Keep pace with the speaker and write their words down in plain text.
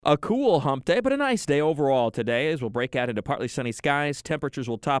A cool hump day, but a nice day overall today as we'll break out into partly sunny skies. Temperatures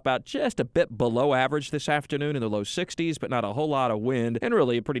will top out just a bit below average this afternoon in the low 60s, but not a whole lot of wind, and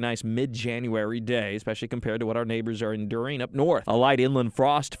really a pretty nice mid-January day, especially compared to what our neighbors are enduring up north. A light inland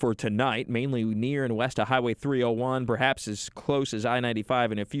frost for tonight, mainly near and west of Highway 301, perhaps as close as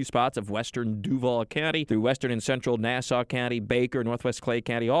I-95 in a few spots of western Duval County through western and central Nassau County, Baker, northwest Clay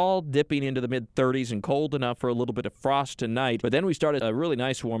County, all dipping into the mid-30s and cold enough for a little bit of frost tonight. But then we started a really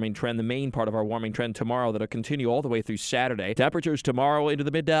nice warming trend, the main part of our warming trend tomorrow that'll continue all the way through Saturday. Temperatures tomorrow into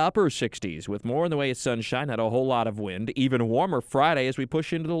the mid to upper 60s with more in the way of sunshine, not a whole lot of wind. Even warmer Friday as we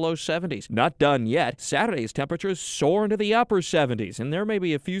push into the low 70s. Not done yet. Saturday's temperatures soar into the upper 70s, and there may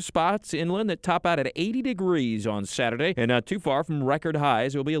be a few spots inland that top out at 80 degrees on Saturday, and not too far from record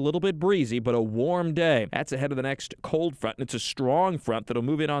highs. It'll be a little bit breezy, but a warm day. That's ahead of the next cold front, and it's a strong front that'll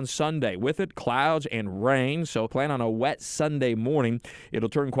move in on Sunday. With it, clouds and rain, so plan on a wet Sunday morning. It'll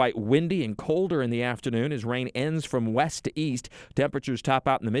turn quite windy and colder in the afternoon as rain ends from west to east. Temperatures top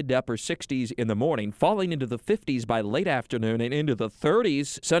out in the mid to upper 60s in the morning, falling into the 50s by late afternoon and into the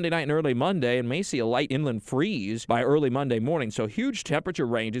 30s Sunday night and early Monday, and may see a light inland freeze by early Monday morning. So huge temperature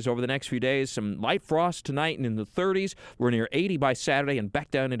ranges over the next few days. Some light frost tonight and in the 30s. We're near 80 by Saturday and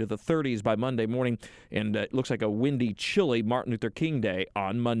back down into the 30s by Monday morning, and it looks like a windy, chilly Martin Luther King Day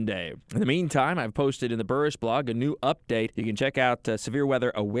on Monday. In the meantime, I've posted in the Burris blog a new update. You can check out Severe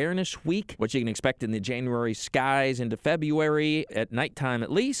Weather Awareness Week, what you can expect in the January skies into February at nighttime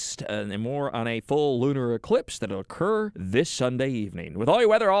at least, and more on a full lunar eclipse that'll occur this Sunday evening. With all your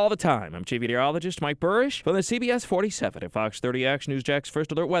weather all the time, I'm Chief Meteorologist Mike Burrish from the CBS 47 at Fox 30X Newsjack's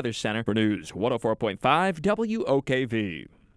First Alert Weather Center for News 104.5 WOKV.